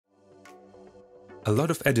A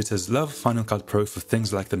lot of editors love Final Cut Pro for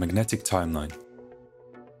things like the magnetic timeline.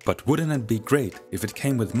 But wouldn't it be great if it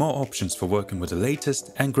came with more options for working with the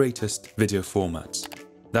latest and greatest video formats?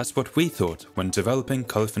 That's what we thought when developing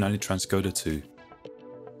Finale Transcoder 2.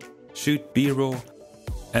 Shoot B-RAW,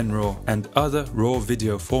 N-RAW and other RAW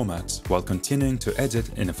video formats while continuing to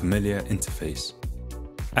edit in a familiar interface.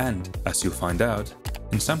 And, as you'll find out,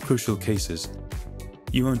 in some crucial cases,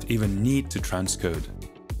 you won't even need to transcode.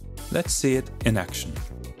 Let's see it in action.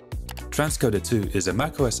 Transcoder 2 is a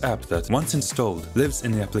macOS app that, once installed, lives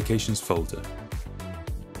in the Applications folder.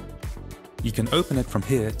 You can open it from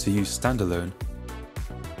here to use standalone,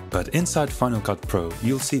 but inside Final Cut Pro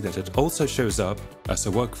you'll see that it also shows up as a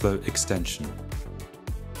workflow extension.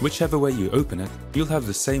 Whichever way you open it, you'll have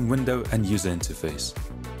the same window and user interface.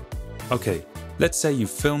 Okay, let's say you've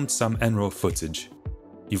filmed some N-RAW footage.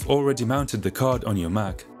 You've already mounted the card on your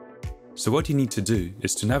Mac. So what you need to do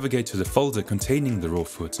is to navigate to the folder containing the RAW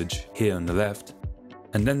footage here on the left,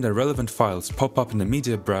 and then the relevant files pop up in the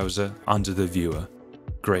media browser under the viewer.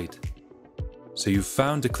 Great. So you've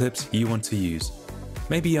found the clips you want to use.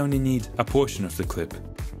 Maybe you only need a portion of the clip.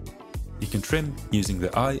 You can trim using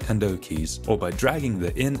the I and O keys or by dragging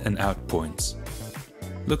the in and out points.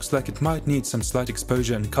 Looks like it might need some slight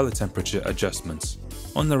exposure and color temperature adjustments.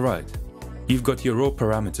 On the right, you've got your RAW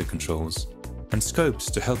parameter controls and scopes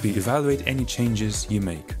to help you evaluate any changes you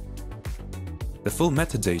make. The full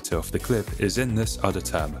metadata of the clip is in this other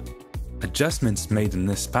tab. Adjustments made in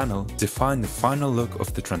this panel define the final look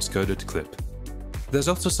of the transcoded clip. There's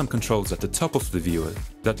also some controls at the top of the viewer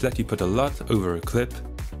that let you put a LUT over a clip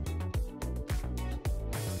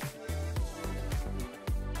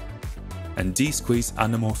and de-squeeze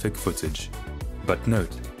anamorphic footage. But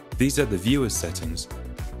note, these are the viewer's settings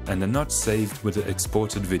and are not saved with the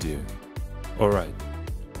exported video. Alright,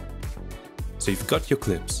 so you've got your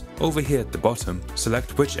clips. Over here at the bottom,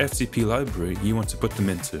 select which FCP library you want to put them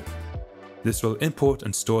into. This will import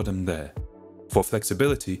and store them there. For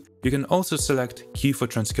flexibility, you can also select Q for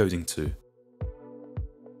transcoding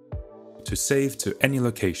to save to any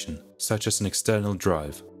location, such as an external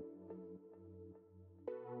drive.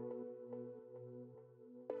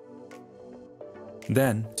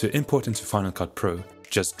 Then, to import into Final Cut Pro,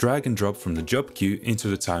 just drag and drop from the job queue into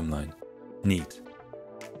the timeline. Neat.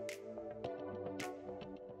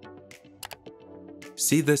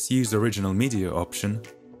 See this Use Original Media option?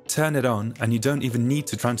 Turn it on and you don't even need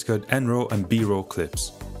to transcode N-RAW and B-RAW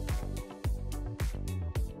clips.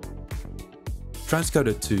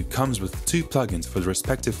 Transcoder 2 comes with 2 plugins for the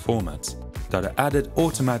respective formats that are added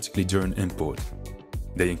automatically during import.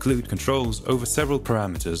 They include controls over several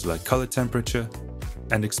parameters like color temperature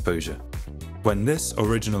and exposure. When this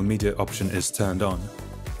Original Media option is turned on,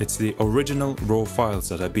 it's the original RAW files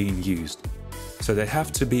that are being used, so they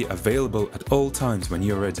have to be available at all times when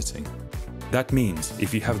you're editing. That means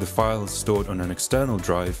if you have the files stored on an external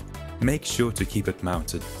drive, make sure to keep it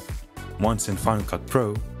mounted. Once in Final Cut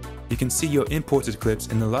Pro, you can see your imported clips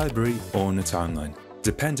in the library or on the timeline,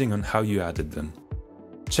 depending on how you added them.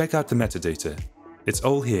 Check out the metadata, it's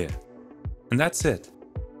all here. And that's it.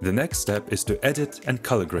 The next step is to edit and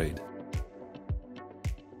color grade.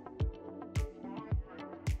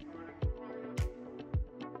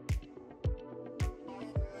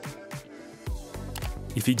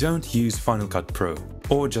 If you don't use Final Cut Pro,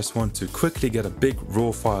 or just want to quickly get a big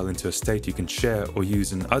RAW file into a state you can share or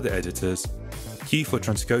use in other editors, Q for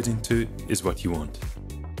transcoding 2 is what you want.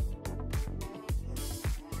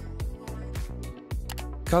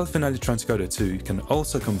 Finale Transcoder 2 can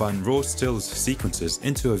also combine RAW stills sequences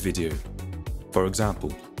into a video. For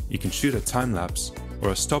example, you can shoot a time-lapse or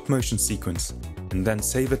a stop-motion sequence and then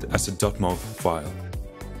save it as a .mov file.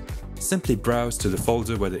 Simply browse to the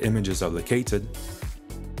folder where the images are located,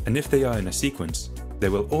 and if they are in a sequence, they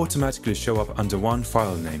will automatically show up under one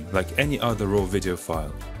file name like any other RAW video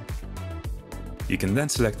file. You can then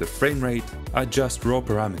select the frame rate, adjust RAW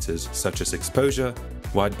parameters such as exposure,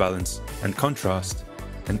 white balance and contrast,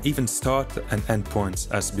 and even start and end points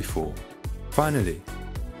as before. Finally,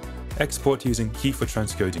 export using Q for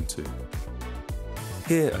transcoding 2.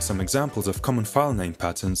 Here are some examples of common file name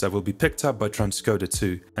patterns that will be picked up by Transcoder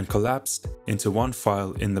 2 and collapsed into one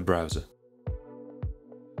file in the browser.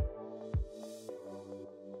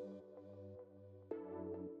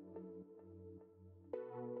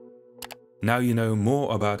 Now you know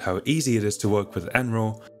more about how easy it is to work with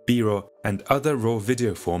N-RAW, B-RAW and other RAW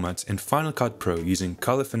video formats in Final Cut Pro using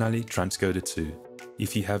Finale Transcoder 2.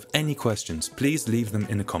 If you have any questions, please leave them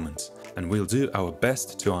in the comments and we'll do our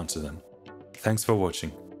best to answer them. Thanks for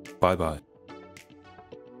watching. Bye bye.